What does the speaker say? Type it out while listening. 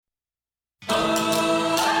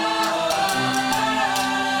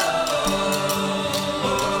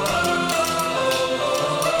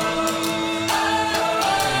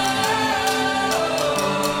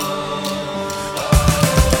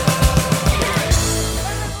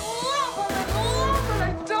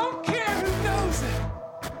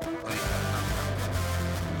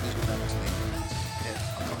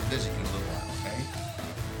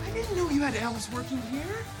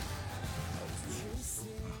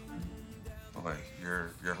Boy,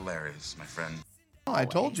 you're hilarious, my friend. I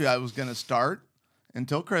told you I was going to start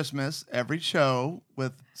until Christmas every show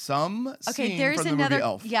with some scene there's from the another movie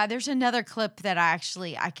Elf. yeah, there's another clip that I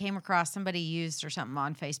came across, somebody used or something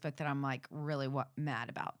on Facebook that I'm like really mad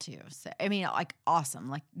about too. So I mean, like awesome,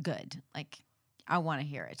 like good. Like I want to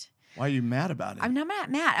hear it. Why are you mad about it? I'm not mad.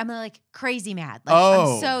 I'm like crazy mad. Like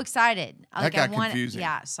Oh. I'm so excited. Like got I want confusing.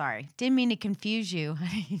 Yeah, sorry. Didn't mean to confuse you.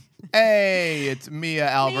 Hey, it's Mia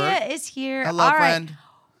Albert. Mia is here. Hello, All right. friend.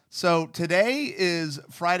 So today is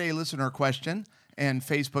Friday listener question and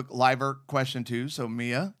Facebook Liver question too. So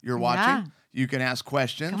Mia, you're watching. Yeah. You can ask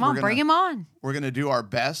questions. Come on, bring him on. We're going to do our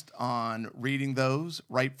best on reading those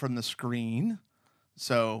right from the screen.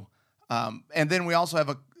 So, and then we also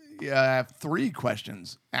have 3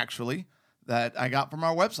 questions actually that I got from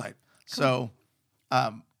our website. Cool.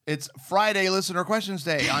 So, it's Friday Listener Questions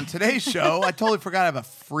Day. On today's show, I totally forgot I have a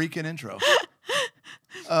freaking intro.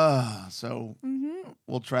 So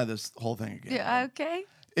we'll try this whole thing again. Yeah, okay.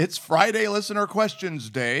 It's Friday Listener Questions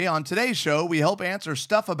Day. On today's show, we help answer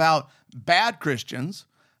stuff about bad Christians,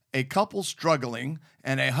 a couple struggling,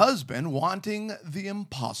 and a husband wanting the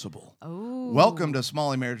impossible. Oh. Welcome to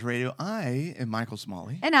Smalley Marriage Radio. I am Michael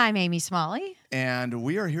Smalley, And I'm Amy Smalley. and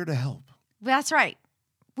we are here to help. That's right.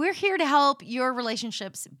 We're here to help your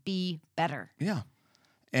relationships be better. Yeah.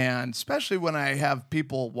 And especially when I have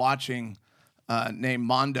people watching named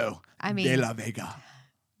Mondo de la Vega.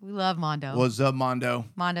 We love Mondo. What's up, Mondo?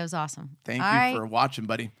 Mondo's awesome. Thank All you right. for watching,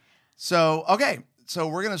 buddy. So, okay. So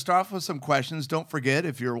we're going to start off with some questions. Don't forget,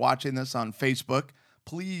 if you're watching this on Facebook,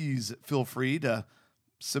 please feel free to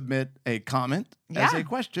submit a comment as Yeah. a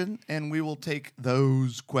question, and we will take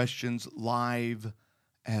those questions live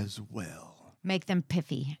as well. Make them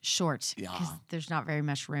pithy, short, Yeah. because there's not very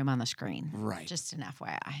much room on the screen. Right. Just an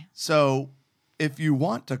FYI. So if you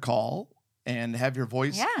want to call and have your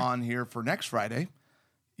voice Yeah. on here for next Friday,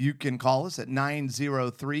 you can call us at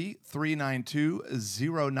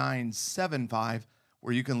 903-392-0975,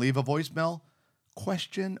 where you can leave a voicemail,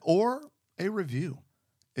 question, or a review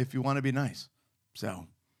if you want to be nice. So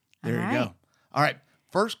there All you right. go. All right.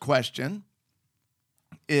 First question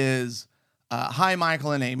is, hi,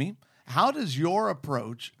 Michael and Amy. How does your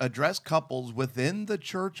approach address couples within the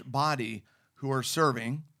church body who are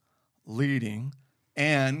serving, leading,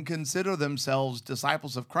 and consider themselves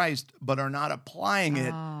disciples of Christ, but are not applying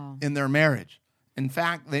it in their marriage? In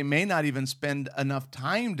fact, they may not even spend enough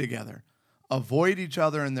time together, avoid each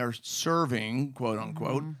other in their serving, quote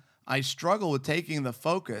unquote. I struggle with taking the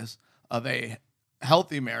focus of a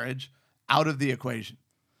healthy marriage out of the equation.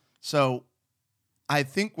 So I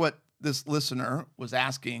think what this listener was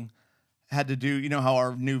asking had to do, you know how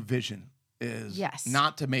our new vision is Yes.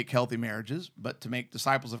 not to make healthy marriages, but to make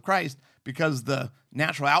disciples of Christ, because the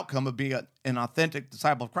natural outcome of being an authentic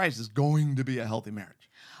disciple of Christ is going to be a healthy marriage.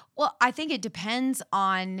 Well, I think it depends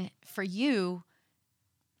on, for you,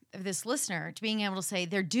 this listener, to being able to say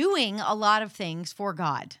they're doing a lot of things for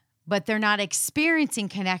God, but they're not experiencing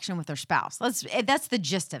connection with their spouse. That's the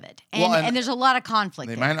gist of it. And, Well, and and there's a lot of conflict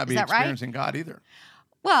They there. might not be Is that right? experiencing God either.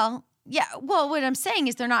 Well, yeah. Well, what I'm saying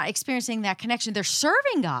is they're not experiencing that connection. They're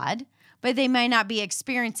serving God, but they may not be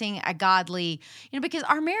experiencing a godly, because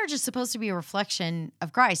our marriage is supposed to be a reflection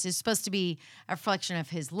of Christ. It's supposed to be a reflection of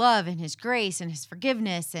his love and his grace and his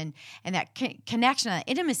forgiveness and that connection, that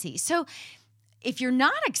intimacy. So if you're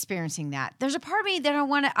not experiencing that, there's a part of me that I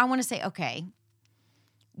want to say, okay,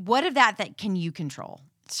 what of that can you control?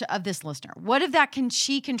 Of this listener, what of that can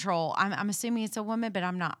she control? I'm assuming it's a woman, but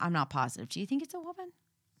I'm not positive. Do you think it's a woman?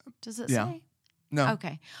 Does it Yeah. say? No.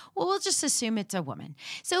 Okay. Well, we'll just assume it's a woman.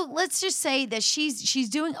 So let's just say that she's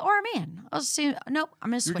doing, or a man. I'll assume, nope, I'm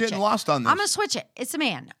going to switch You're getting it. lost on this. I'm going to switch it. It's a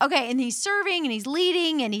man. Okay. And he's serving and he's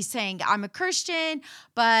leading and he's saying, I'm a Christian,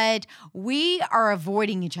 but we are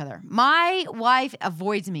avoiding each other. My wife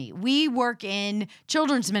avoids me. We work in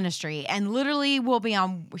children's ministry and literally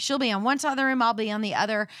she'll be on one side of the room, I'll be on the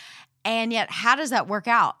other. And yet, how does that work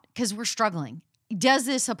out? Because we're struggling. Does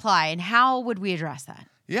this apply? And how would we address that?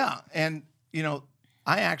 Yeah. And,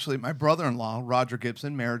 my brother-in-law, Roger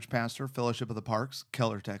Gibson, marriage pastor, Fellowship of the Parks,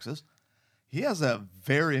 Keller, Texas, he has a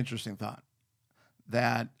very interesting thought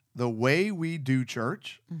that the way we do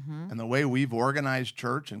church and the way we've organized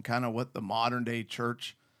church and kind of what the modern day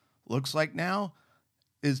church looks like now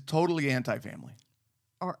is totally anti-family.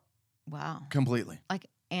 Wow. Completely. Like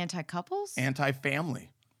anti-couples?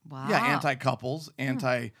 Anti-family. Wow. Yeah, anti-couples,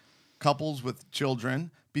 anti-couples with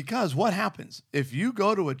children. Because what happens? If you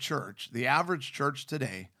go to a church, the average church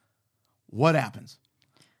today, what happens?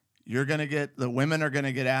 the women are going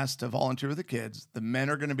to get asked to volunteer with the kids. The men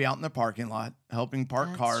are going to be out in the parking lot helping park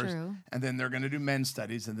That's cars. true. And then they're going to do men's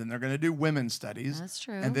studies. And then they're going to do women's studies. That's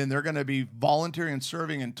true. And then they're going to be volunteering and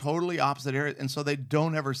serving in totally opposite areas. And so they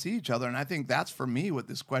don't ever see each other. And I think that's, for me, what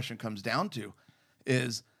this question comes down to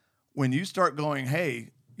is when you start going,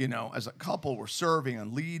 hey, as a couple, we're serving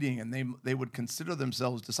and leading, and they would consider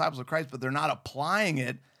themselves disciples of Christ, but they're not applying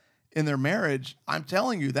it in their marriage. I'm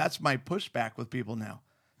telling you, that's my pushback with people now.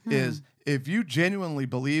 Is if you genuinely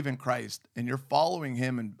believe in Christ and you're following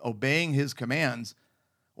him and obeying his commands,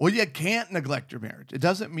 well, you can't neglect your marriage. It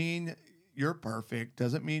doesn't mean you're perfect.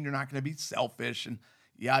 Doesn't mean you're not going to be selfish and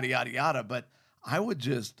yada, yada, yada. But I would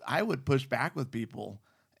push back with people,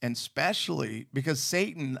 and especially because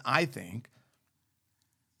Satan, I think,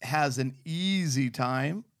 has an easy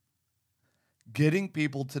time getting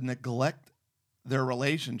people to neglect their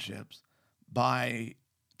relationships by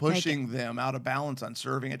pushing them out of balance on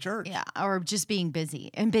serving at church. Yeah, or just being busy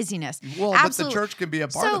and busyness. Well, but the church can be a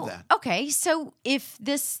part of that. Okay, so if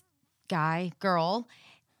this guy, girl,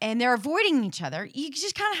 and they're avoiding each other, you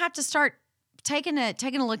just kind of have to start taking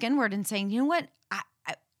a look inward and saying, you know what,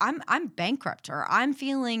 I'm bankrupt, or I'm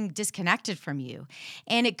feeling disconnected from you.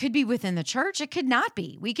 And it could be within the church. It could not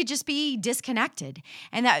be. We could just be disconnected,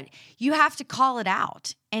 and that you have to call it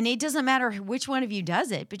out. And it doesn't matter which one of you does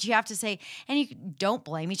it, but you have to say, and you don't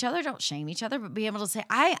blame each other, don't shame each other, but be able to say,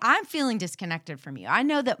 I'm feeling disconnected from you. I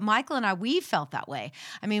know that Michael and we felt that way.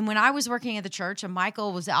 I mean, when I was working at the church and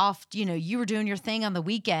Michael was off, you were doing your thing on the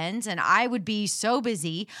weekends, and I would be so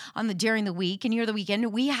busy during the week, and you're the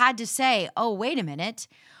weekend, we had to say, oh, wait a minute.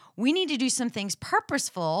 We need to do some things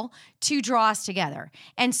purposeful to draw us together.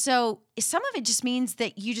 And so some of it just means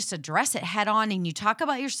that you just address it head on, and you talk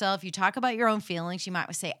about yourself, you talk about your own feelings. You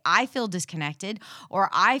might say, I feel disconnected, or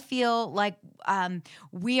I feel like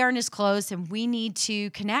we aren't as close and we need to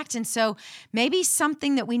connect. And so maybe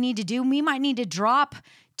something that we need to do, we might need to drop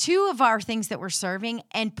 2 of our things that we're serving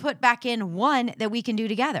and put back in 1 that we can do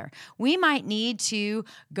together. We might need to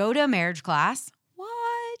go to a marriage class.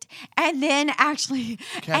 And then actually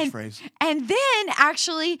catchphrase. And then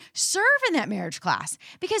actually serve in that marriage class,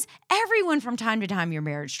 because everyone from time to time your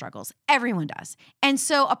marriage struggles. Everyone does. And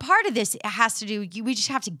so a part of this has to do, we just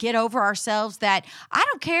have to get over ourselves that I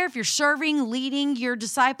don't care if you're serving, leading your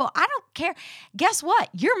disciple. I don't care. Guess what?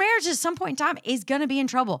 Your marriage at some point in time is going to be in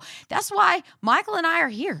trouble. That's why Michael and I are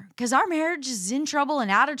here, because our marriage is in trouble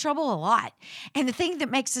and out of trouble a lot. And the thing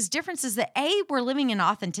that makes this difference is that A, we're living in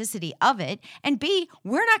authenticity of it, and B,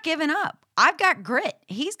 we're not giving up. I've got grit.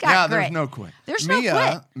 He's got grit. Yeah, there's no quit. There's no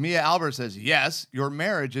quit. Mia Albert says, yes, your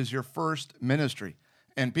marriage is your first ministry.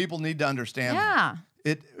 And people need to understand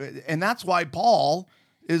that. And that's why Paul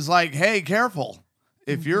is like, hey, careful.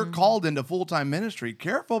 If you're called into full-time ministry,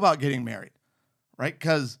 careful about getting married, right?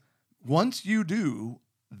 Because once you do,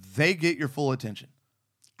 they get your full attention.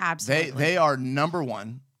 Absolutely. They are number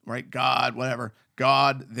one, right? God, whatever.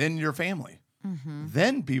 God, then your family.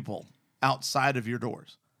 Then people outside of your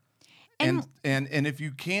doors. And if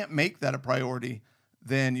you can't make that a priority,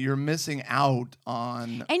 then you're missing out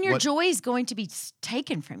on. And your joy is going to be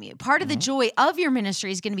taken from you. Part of the joy of your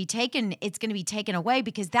ministry is going to be taken. It's going to be taken away,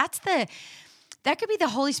 because that could be the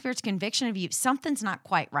Holy Spirit's conviction of you. Something's not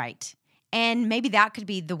quite right. And maybe that could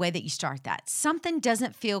be the way that you start that. Something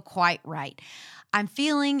doesn't feel quite right. I'm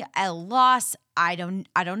feeling a loss. I don't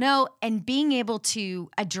know. And being able to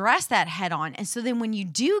address that head on. And so then when you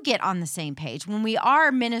do get on the same page, when we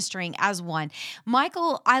are ministering as one,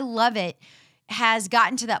 Michael, I love it, has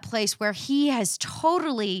gotten to that place where he has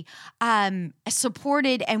totally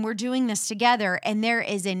supported, and we're doing this together. And there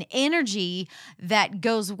is an energy that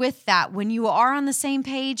goes with that when you are on the same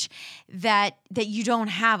page that you don't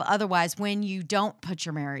have otherwise when you don't put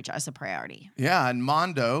your marriage as a priority. Yeah, and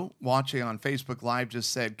Mondo, watching on Facebook Live,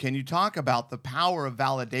 just said, can you talk about the power of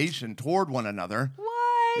validation toward one another?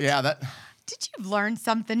 What? Yeah, that... Did you learn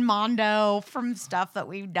something, Mondo, from stuff that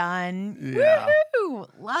we've done? Yeah. Woo-hoo!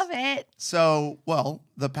 Love it. So,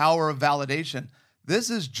 the power of validation. This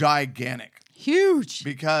is gigantic. Huge.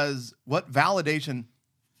 Because what validation,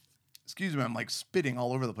 excuse me, I'm like spitting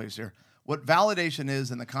all over the place here. What validation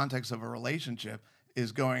is in the context of a relationship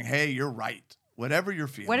is going, hey, you're right. Whatever you're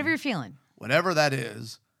feeling. Whatever that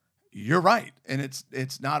is, you're right. And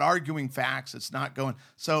it's not arguing facts. It's not going.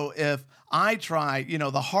 So if I try,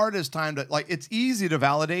 the hardest time to, it's easy to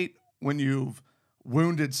validate when you've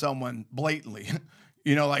wounded someone blatantly,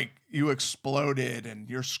 like you exploded and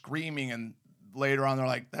you're screaming, and later on they're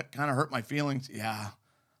like, that kind of hurt my feelings. Yeah,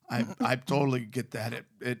 I totally get that.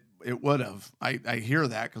 it would have. I hear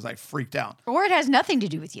that because I freaked out. Or it has nothing to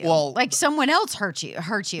do with you. Well, like someone else hurt you,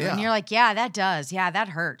 Yeah. and you're like, yeah, that does. Yeah, that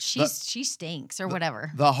hurts. She stinks or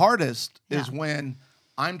whatever. The hardest is Yeah. when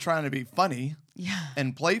I'm trying to be funny Yeah.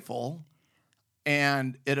 and playful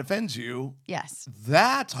and it offends you. Yes.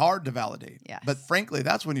 That's hard to validate. Yes. But frankly,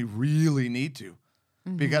 that's when you really need to.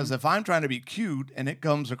 Because if I'm trying to be cute and it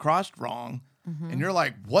comes across wrong and you're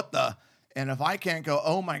like, what the? And if I can't go,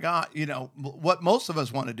 oh my God, what most of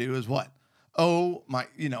us want to do is what? Oh my,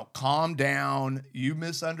 calm down. You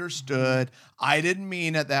misunderstood. I didn't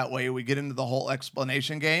mean it that way. We get into the whole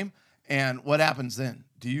explanation game. And what happens then?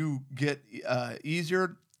 Do you get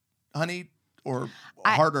easier, honey, or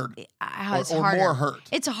harder? It's or harder. more hurt?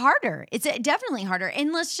 It's harder. It's definitely harder.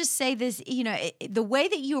 And let's just say this, the way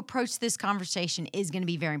that you approach this conversation is going to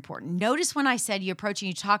be very important. Notice when I said you approach and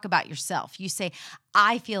you talk about yourself, you say,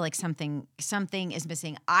 I feel like something is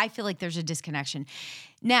missing. I feel like there's a disconnection.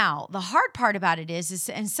 Now, the hard part about it is,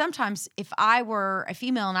 and sometimes if I were a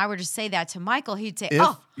female and I were to say that to Michael, he'd say,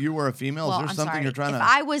 If you were a female, well, is there I'm something sorry. you're trying if to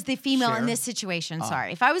I was the female share? in this situation,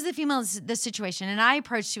 if I was the female in this situation and I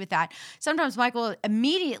approached you with that, sometimes Michael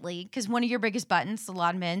immediately, because one of your biggest buttons, a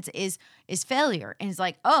lot of men's, is failure. And he's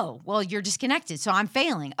like, oh, well, you're disconnected, so I'm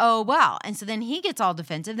failing. Oh, wow. And so then he gets all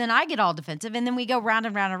defensive, then I get all defensive, and then we go round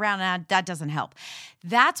and round and round, and that doesn't help.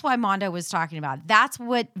 That's why Mondo was talking about. That's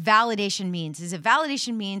what validation means, is that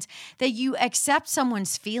validation means that you accept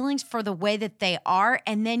someone's feelings for the way that they are,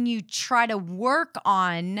 and then you try to work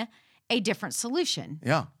on a different solution.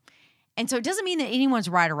 Yeah. And so it doesn't mean that anyone's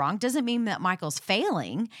right or wrong. Doesn't mean that Michael's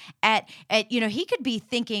failing at he could be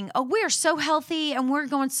thinking, oh, we're so healthy and we're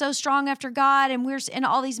going so strong after God and we're in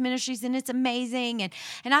all these ministries and it's amazing. And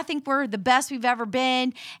I think we're the best we've ever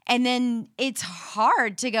been. And then it's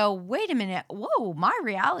hard to go, wait a minute. Whoa, my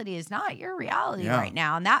reality is not your reality right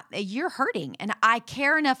now. And that you're hurting. And I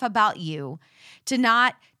care enough about you to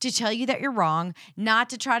tell you that you're wrong, not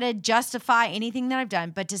to try to justify anything that I've done,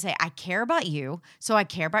 but to say, I care about you, so I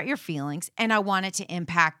care about your feelings, and I want it to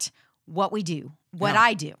impact what we do, what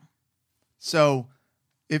I do. So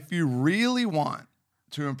if you really want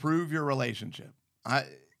to improve your relationship,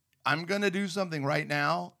 I'm going to do something right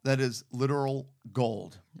now that is literal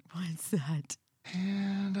gold. What's that?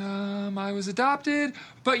 And I was adopted,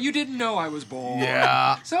 but you didn't know I was born.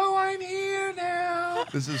 Yeah. So I'm here now.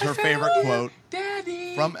 This is her favorite quote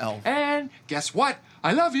Daddy. from Elf. And guess what?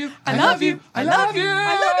 I love you. I love you. I love you.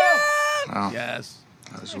 I love you. Wow, Yes.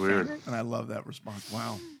 that was weird. And I love that response.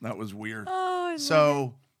 Wow. That was weird. Oh, I love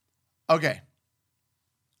So, okay.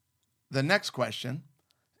 The next question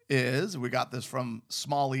is, we got this from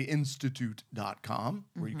smalleyinstitute.com,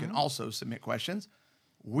 where you can also submit questions.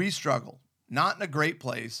 We struggle, not in a great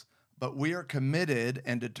place, but we are committed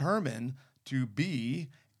and determined to be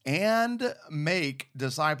and make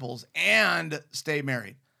disciples and stay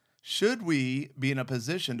married. Should we be in a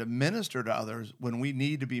position to minister to others when we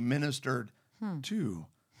need to be ministered to?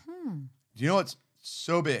 Do you know what's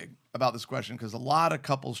so big about this question? Because a lot of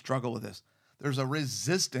couples struggle with this. There's a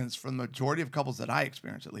resistance from the majority of couples that I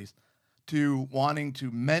experience, at least, to wanting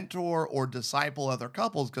to mentor or disciple other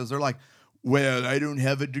couples because they're like, well, I don't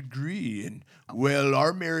have a degree, and well,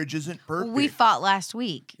 our marriage isn't perfect. We fought last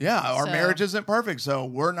week. Yeah, our So- marriage isn't perfect, so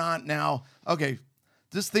we're not now. Okay,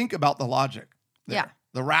 just think about the logic there, Yeah.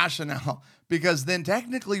 the rationale, because then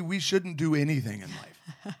technically we shouldn't do anything in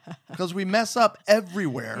life because we mess up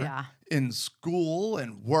everywhere Yeah. in school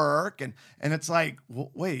and work, and it's like, well,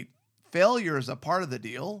 wait, failure is a part of the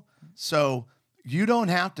deal, so you don't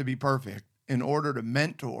have to be perfect in order to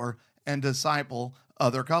mentor and disciple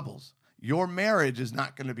other couples. Your marriage is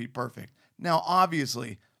not going to be perfect. Now,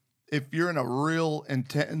 obviously, if you're in a real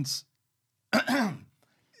intense,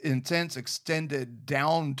 extended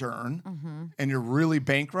downturn and you're really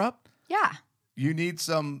bankrupt, Yeah. you need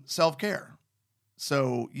some self-care.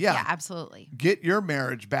 So, Yeah, absolutely. get your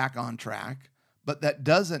marriage back on track, but that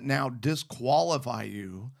doesn't now disqualify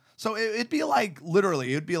you. So it'd be like,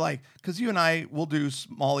 literally, it'd be like, because you and I will do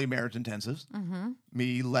Smalley marriage intensives,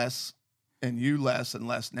 me less and you less and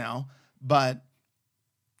less now, but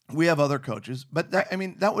we have other coaches. But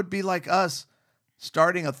that would be like us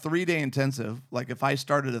starting a 3-day intensive. Like if I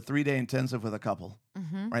started a 3-day intensive with a couple,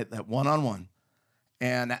 right? That one-on-one.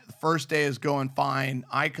 And the first day is going fine.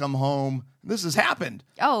 I come home. This has happened.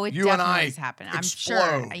 Oh, it You definitely and I has happened. I'm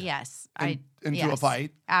sure. explode Yes. into a yes,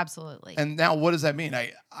 fight. Absolutely. And now what does that mean?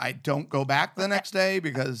 I don't go back the next day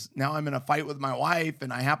because now I'm in a fight with my wife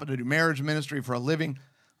and I happen to do marriage ministry for a living.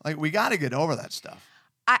 Like, we got to get over that stuff.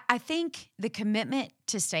 I think the commitment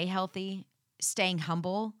to stay healthy, staying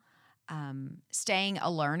humble, staying a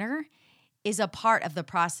learner is a part of the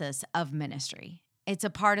process of ministry. It's a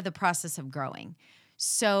part of the process of growing.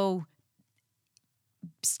 So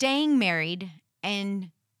staying married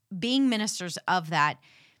and being ministers of that,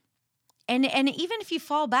 and even if you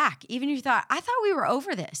fall back, even if you thought, I thought we were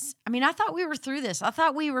over this. I mean, I thought we were through this. I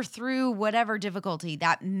thought we were through whatever difficulty,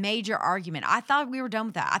 that major argument. I thought we were done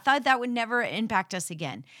with that. I thought that would never impact us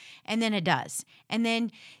again. And then it does. And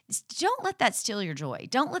then don't let that steal your joy.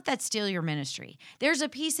 Don't let that steal your ministry. There's a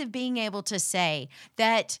piece of being able to say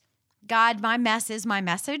that, God, my mess is my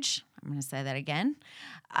message. I'm going to say that again.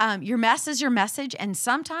 Your mess is your message, and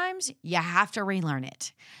sometimes you have to relearn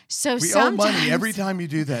it. So We owe money every time you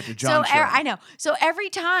do that to John. I know. So every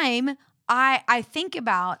time I think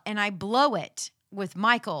about and I blow it with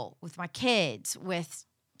Michael, with my kids, with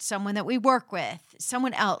someone that we work with,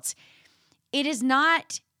 someone else, it is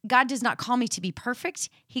not, God does not call me to be perfect.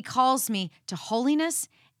 He calls me to holiness,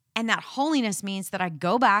 and that holiness means that I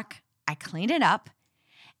go back, I clean it up,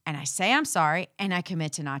 and I say I'm sorry, and I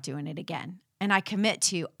commit to not doing it again. And I commit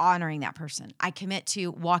to honoring that person. I commit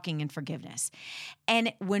to walking in forgiveness.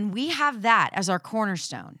 And when we have that as our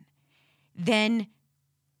cornerstone, then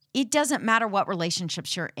it doesn't matter what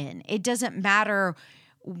relationships you're in. It doesn't matter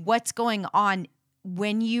what's going on.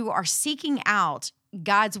 When you are seeking out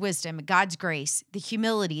God's wisdom, God's grace, the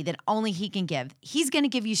humility that only He can give, He's going to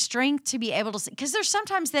give you strength to be able to see. Because there's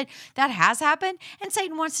sometimes that has happened, and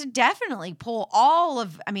Satan wants to definitely pull all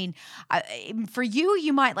of, for you,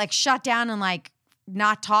 you might like shut down and like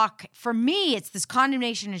not talk. For me, it's this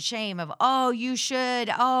condemnation and shame of, oh, you should,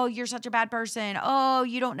 oh, you're such a bad person, oh,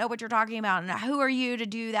 you don't know what you're talking about, and who are you to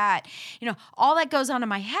do that? All that goes on in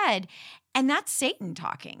my head. And that's Satan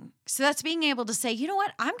talking. So that's being able to say, you know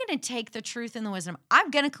what? I'm going to take the truth and the wisdom. I'm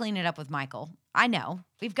going to clean it up with Michael. I know.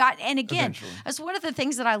 And again, Eventually. that's one of the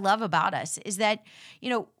things that I love about us is that,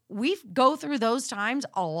 we go through those times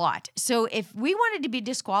a lot. So if we wanted to be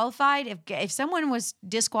disqualified, if someone was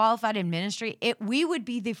disqualified in ministry, we would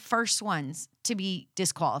be the first ones to be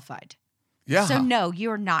disqualified. Yeah. So no,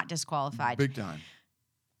 you are not disqualified. Big time.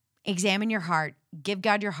 Examine your heart. Give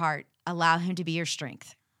God your heart. Allow Him to be your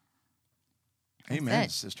strength. Amen,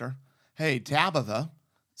 it. sister. Hey, Tabitha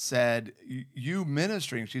said, you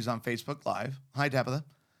ministering, she's on Facebook Live. Hi, Tabitha.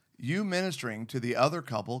 You ministering to the other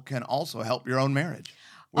couple can also help your own marriage,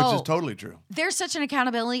 which is totally true. There's such an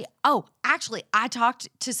accountability. Oh, actually, I talked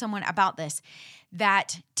to someone about this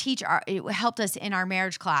that it helped us in our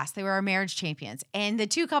marriage class. They were our marriage champions. And the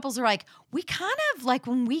two couples were like, we kind of like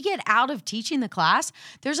when we get out of teaching the class,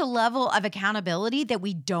 there's a level of accountability that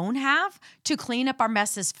we don't have to clean up our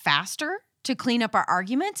messes faster, to clean up our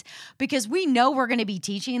arguments, because we know we're going to be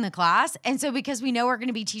teaching the class. And so because we know we're going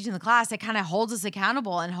to be teaching the class, it kind of holds us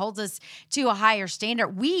accountable and holds us to a higher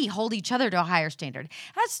standard. We hold each other to a higher standard.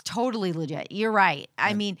 That's totally legit. You're right. Yeah.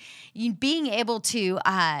 I mean, being able to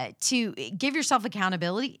give yourself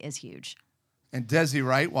accountability is huge. And Desi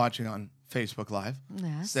Wright, watching on Facebook Live,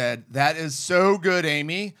 Yes. said, that is so good,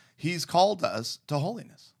 Amy. He's called us to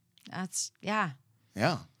holiness. Yeah.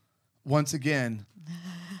 Yeah. Once again,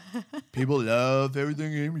 people love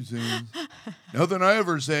everything Amy says. Nothing I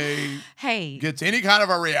ever say gets any kind of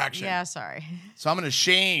a reaction. Yeah, sorry. So I'm going to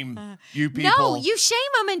shame you people. No, you shame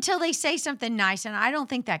them until they say something nice, and I don't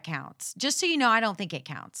think that counts. Just so you know, I don't think it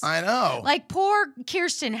counts. I know. Like poor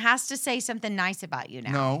Kirsten has to say something nice about you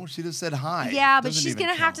now. No, she just said hi. Yeah, but she's going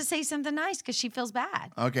to have to say something nice because she feels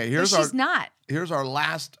bad. Okay, she's not. Here's our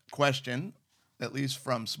last question, at least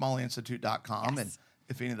from SmalleyInstitute.com. Yes. And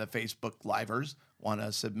if any of the Facebook livers want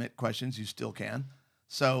to submit questions, you still can.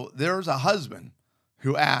 So there's a husband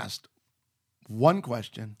who asked one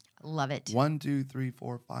question. Love it. 1, 2, 3,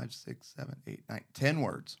 4, 5, 6, 7, 8, 9, 10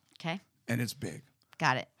 words. Okay. And it's big.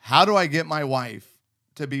 Got it. How do I get my wife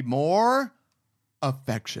to be more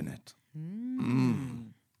affectionate?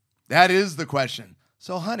 That is the question.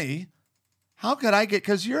 So, honey, how could I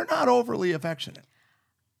because you're not overly affectionate.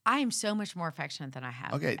 I am so much more affectionate than I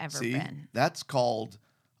have ever been. That's called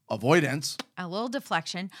avoidance. A little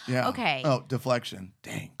deflection. Yeah. Okay. Oh, deflection.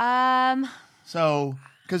 Dang. So,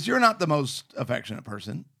 because you're not the most affectionate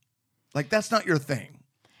person, like that's not your thing.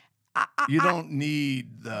 You don't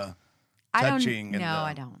need the touching and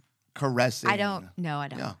I don't. Caressing. I don't. No, I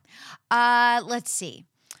don't. Yeah. Let's see.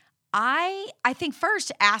 I think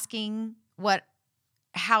first asking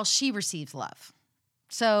how she receives love.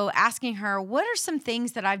 So asking her, what are some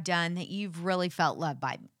things that I've done that you've really felt loved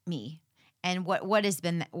by me? And what's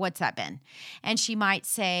that been? And she might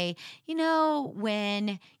say,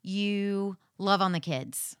 when you love on the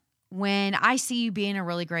kids, when I see you being a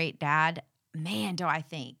really great dad, man, do I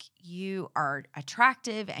think you are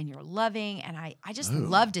attractive and you're loving. And I just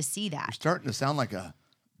love to see that. You're starting to sound like a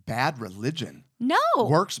bad religion, No.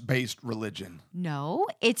 works-based religion. No,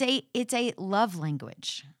 it's a love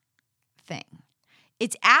language thing.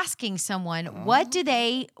 It's asking someone, how do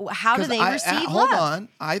they 'Cause receive hold love? on.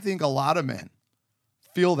 I think a lot of men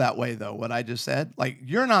feel that way, though, what I just said. Like,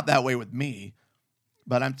 you're not that way with me,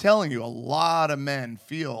 but I'm telling you, a lot of men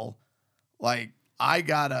feel like I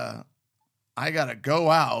gotta go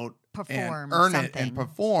out Perform and earn it something. and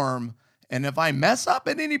perform. And if I mess up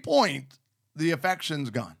at any point, the affection's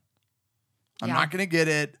gone. I'm Yeah. not gonna get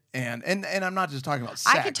it. And I'm not just talking about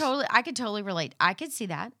sex. I could totally relate. I could see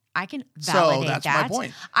that. I can So validate that's that. my point.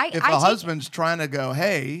 If I a take- husband's trying to go,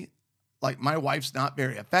 hey, like my wife's not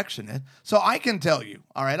very affectionate, so I can tell you,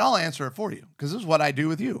 all right, I'll answer it for you because this is what I do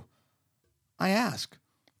with you. I ask.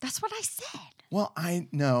 That's what I said. Well, I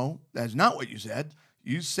know that's not what you said.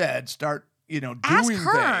 You said start, doing Ask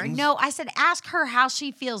her. things. No, I said ask her how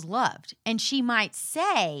she feels loved, and she might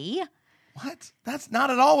say, What? That's not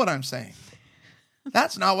at all what I'm saying.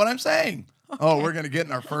 That's not what I'm saying. Oh, we're gonna get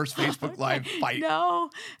in our first Facebook Live fight. "No,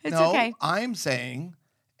 it's No, okay." I'm saying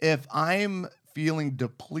if I'm feeling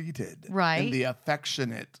depleted Right. in the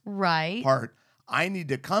affectionate Right? part, I need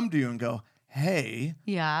to come to you and go, hey,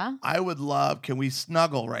 Yeah. I would love, can we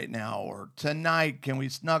snuggle right now? Or tonight, can we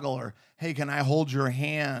snuggle? Or hey, can I hold your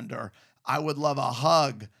hand? Or I would love a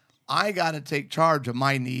hug. I got to take charge of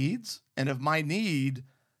my needs. And if my need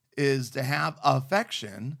is to have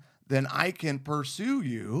affection, then I can pursue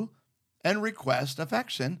you and request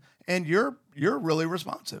affection. And you're really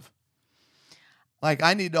responsive. Like,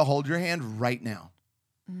 I need to hold your hand right now.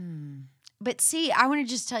 But see, I want to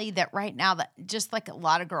just tell you that right now, that just like a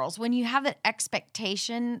lot of girls, when you have that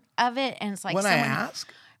expectation of it, and it's like When I someone,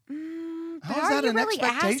 ask, but how is are that you an really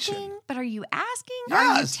expectation? asking? But are you asking? Or are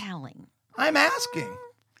you Yes. telling? I'm asking.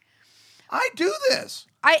 I do this.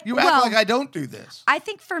 You well, act like I don't do this. I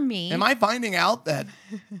think for me, Am I finding out that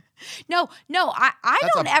no, I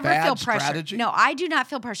That's don't a ever bad feel pressure. strategy? No, I do not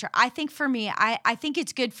feel pressure. I think for me, I think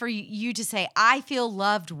it's good for you to say, I feel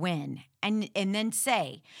loved when, and then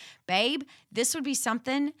say, babe, this would be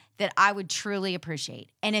something that I would truly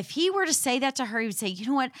appreciate. And if he were to say that to her, he would say, you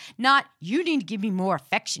know what? Not, you need to give me more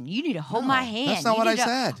affection. You need to hold my hand. that's not You what I need to-"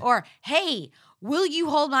 said. Or, hey, will you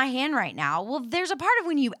hold my hand right now? Well, there's a part of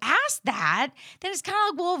when you ask that, then it's kind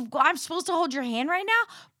of like, well, I'm supposed to hold your hand right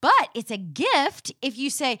now. But it's a gift if you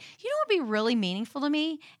say, you know what would be really meaningful to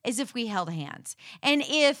me is if we held hands. And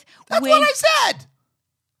if that's what I said?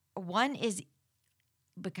 one is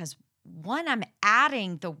because one, I'm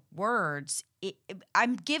adding the words,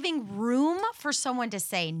 I'm giving room for someone to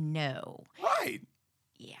say no. Right.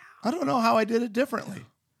 Yeah. I don't know how I did it differently.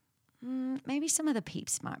 Maybe some of the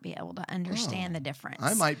peeps might be able to understand the difference.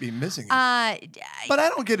 I might be missing it. But But I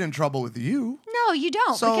don't get in trouble with you. no, you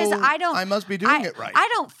don't. So because I don't. I must be doing it right.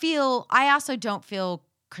 I also don't feel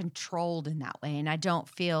controlled in that way. And I don't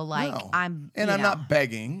feel like No. I'm. And I'm not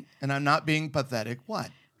begging and I'm not being pathetic. What?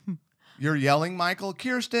 You're yelling, Michael?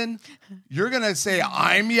 Kirsten, you're going to say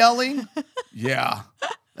I'm yelling? Yeah.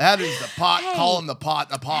 That is the pot, Hey. calling the pot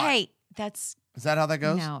the pot. Hey, that's. Is that how that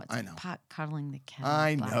goes? No, it's I know. pot cuddling the kettle.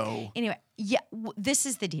 I black. know. Anyway, yeah, this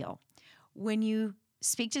is the deal. When you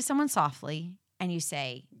speak to someone softly and you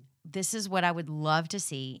say, this is what I would love to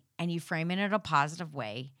see, and you frame it in a positive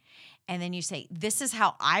way, and then you say, this is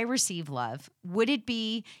how I receive love, would it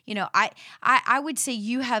be, I would say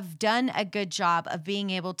you have done a good job of being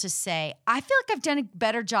able to say, I feel like I've done a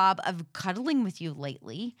better job of cuddling with you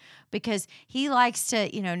lately, because he likes to,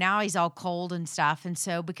 now he's all cold and stuff. And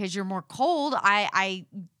so because you're more cold, I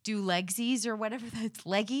do legsies or whatever that's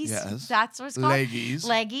leggies. Yes. That's what it's called. Leggies.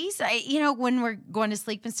 Leggies, when we're going to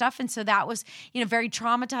sleep and stuff. And so that was, very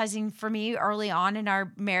traumatizing for me early on in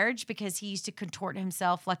our marriage, because he used to contort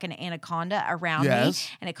himself like an anaconda around me, Yes.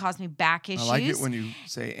 and it caused me back I issues. like it when you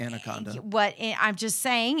say anaconda. What I'm just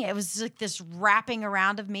saying, it was like this wrapping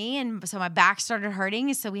around of me, and so my back started hurting,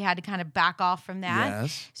 and so we had to kind of back off from that.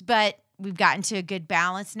 Yes. But we've gotten to a good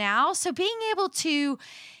balance now. So being able to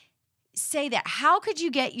say that, how could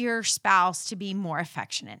you get your spouse to be more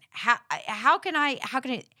affectionate? How can I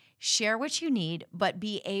share what you need, but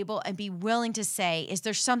be able and be willing to say, is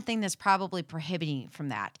there something that's probably prohibiting you from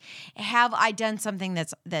that? Have I done something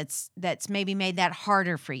that's maybe made that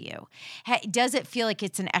harder for you? Does it feel like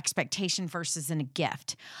it's an expectation versus a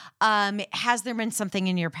gift? Has there been something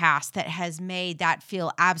in your past that has made that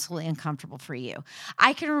feel absolutely uncomfortable for you?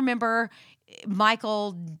 I can remember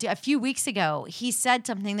Michael, a few weeks ago, he said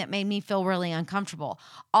something that made me feel really uncomfortable.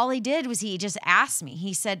 All he did was he just asked me.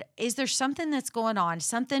 He said, is there something that's going on,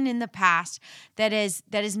 something in the past that has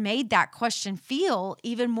made that question feel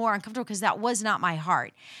even more uncomfortable? Because that was not my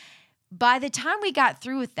heart. by the time we got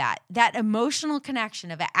through with that emotional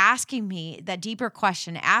connection of asking me that deeper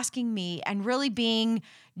question, asking me and really being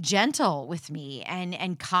gentle with me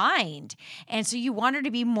and kind. And so you want her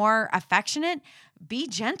to be more affectionate, be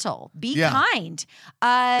gentle, be kind.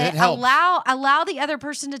 It helps. Allow the other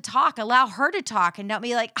person to talk, allow her to talk, and don't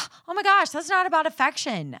be like, oh my gosh, that's not about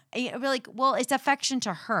affection. Be like, well, it's affection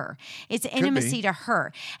to her. It's intimacy to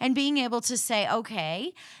her. And being able to say,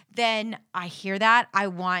 okay, then I hear that.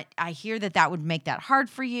 I hear that would make that hard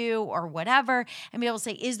for you or whatever. And be able to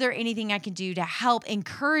say, is there anything I can do to help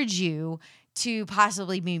encourage you to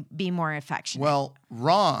possibly be more affectionate? Well,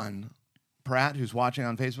 Ron Pratt, who's watching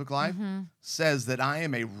on Facebook Live, says that I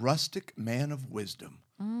am a rustic man of wisdom.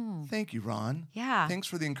 Thank you, Ron. Yeah. Thanks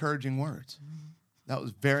for the encouraging words. That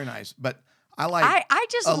was very nice. But I like I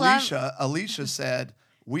just Alicia. Alicia said,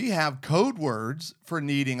 we have code words for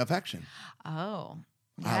needing affection. Oh,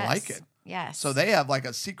 yes. I like it. Yes. So they have like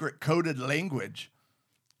a secret coded language.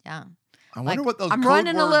 Yeah. I wonder what those I'm code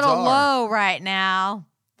running words a little are. low right now.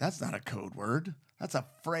 That's not a code word. That's a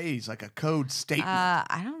phrase, like a code statement.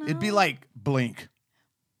 I don't know. It'd be like blink.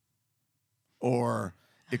 Or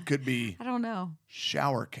it could be I don't know.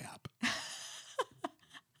 shower cap.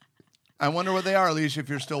 I wonder what they are, Alicia, if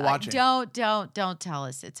you're still watching. Don't tell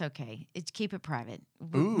us. It's okay. Keep it private.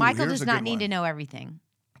 Ooh, Michael here's does a not good need one. to know everything.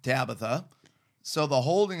 Tabitha. So the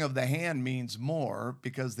holding of the hand means more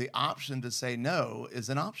because the option to say no is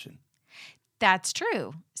an option. That's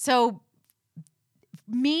true. So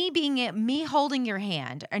me holding your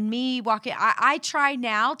hand and me walking, I try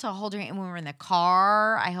now to hold your hand when we're in the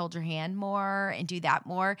car. I hold your hand more and do that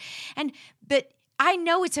more. But I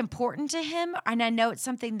know it's important to him and I know it's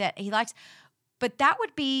something that he likes. But that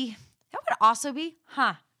would also be,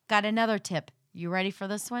 got another tip. You ready for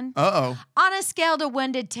this one? Uh-oh. On a scale to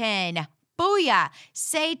 1 to 10, booyah.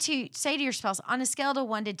 Say to your spouse, on a scale to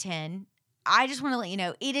 1 to 10, I just want to let you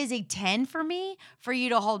know, it is a 10 for me for you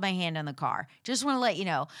to hold my hand in the car. Just want to let you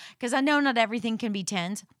know, because I know not everything can be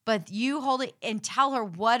 10s, but you hold it and tell her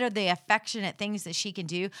what are the affectionate things that she can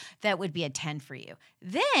do that would be a 10 for you.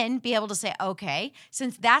 Then be able to say, okay,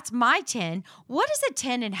 since that's my 10, what is a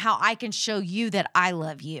 10 and how I can show you that I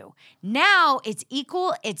love you? Now it's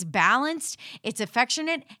equal, it's balanced, it's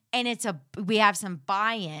affectionate, and we have some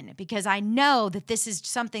buy-in because I know that this is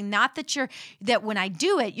something not that when I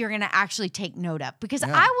do it, you're going to actually take note of. Because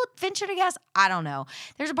I will venture to guess, I don't know.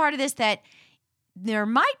 There's a part of this that there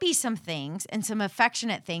might be some things and some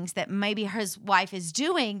affectionate things that maybe his wife is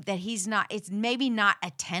doing that it's maybe not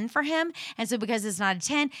a 10 for him. And so because it's not a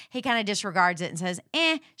 10, he kind of disregards it and says,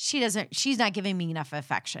 she's not giving me enough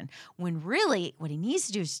affection. When really what he needs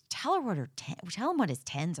to do is tell him what his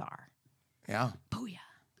 10s are. Yeah. Booyah.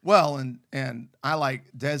 Well, and I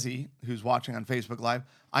like Desi, who's watching on Facebook Live.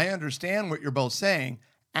 I understand what you're both saying.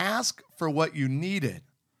 Ask for what you needed,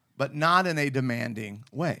 but not in a demanding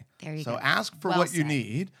way. There you go. go. So ask for Well what you said.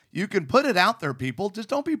 need. You can put it out there, people. Just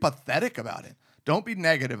don't be pathetic about it. Don't be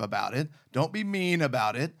negative about it. Don't be mean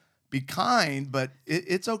about it. Be kind, but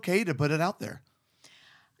it's okay to put it out there.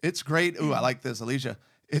 It's great. Ooh, I like this, Alicia.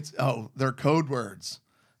 They're code words.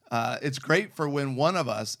 It's great for when one of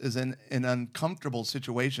us is in uncomfortable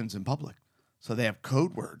situations in public. So they have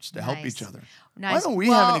code words to help Nice. each other. Nice. Why don't we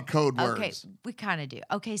have any code Okay, words? we kind of do.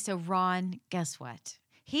 Okay, so Ron, guess what?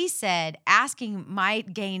 He said asking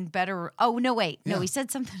might gain better. Oh, no, wait. No, Yeah. he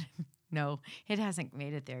said something. No, it hasn't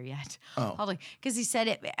made it there yet. Oh. Hold on. Because he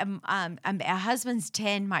said a husband's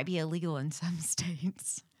 10 might be illegal in some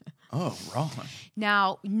states. Oh, wrong.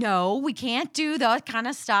 Now, no, we can't do that kind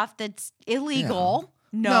of stuff that's illegal.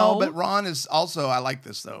 No, but Ron is also, I like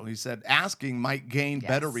this though. He said asking might gain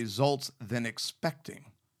better Yes. results than expecting.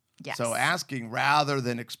 Yes. So asking rather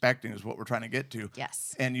than expecting is what we're trying to get to.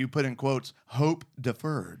 Yes. And you put in quotes, hope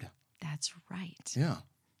deferred. That's right. Yeah,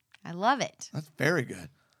 I love it. that's very good.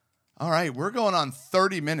 All right, we're going on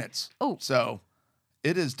 30 minutes. Oh. So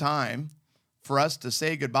it is time for us to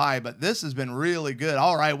say goodbye, but this has been really good.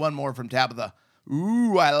 All right, one more from Tabitha.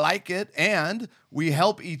 Ooh, I like it. And we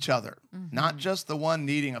help each other, not just the one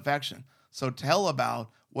needing affection. So tell about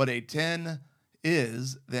what a 10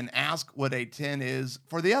 is, then ask what a 10 is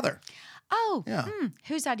for the other. Oh, Yeah.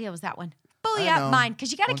 Whose idea was that one? I Booyah, know. mine.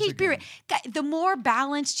 Because you got to Once keep your. again. The more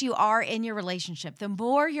balanced you are in your relationship, the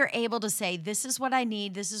more you're able to say, "This is what I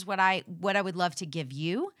need. This is what I would love to give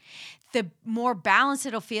you." The more balanced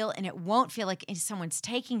it'll feel, and it won't feel like someone's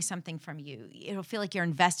taking something from you. It'll feel like you're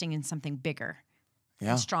investing in something bigger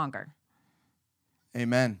Yeah. and stronger.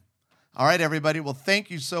 Amen. All right, everybody. Well, thank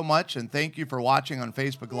you so much. And thank you for watching on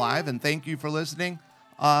Facebook Live. And thank you for listening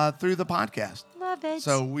through the podcast. Love it.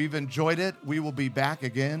 So we've enjoyed it. We will be back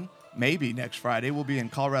again maybe next Friday, we'll be in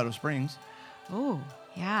Colorado Springs. Oh,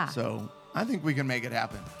 yeah. So I think we can make it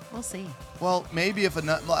happen. We'll see. Well, maybe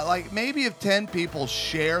if 10 people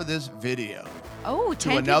share this video Oh,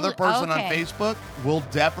 10 to another people, person on okay. Facebook, we'll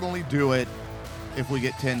definitely do it if we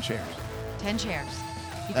get 10 shares. 10 shares.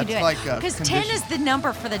 You That's can do it. like a Because 10 condition. is the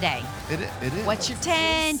number for the day. It is. What's your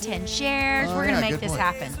 10? 10 shares. Oh, We're going to yeah, make good this point.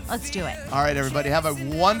 happen. Let's do it. All right, everybody, have a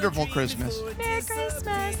wonderful Christmas. Merry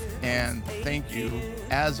Christmas. And thank you,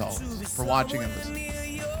 as always, for watching and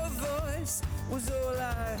listening. Your voice was all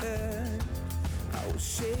I heard. I was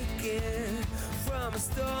shaking from a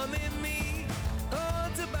storm in me,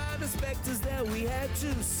 haunted by the specters that we had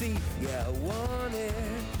to see. Yeah, I wanted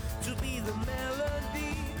to be the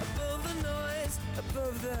melody above the noise,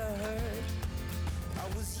 above the hurt.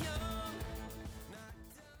 I was young.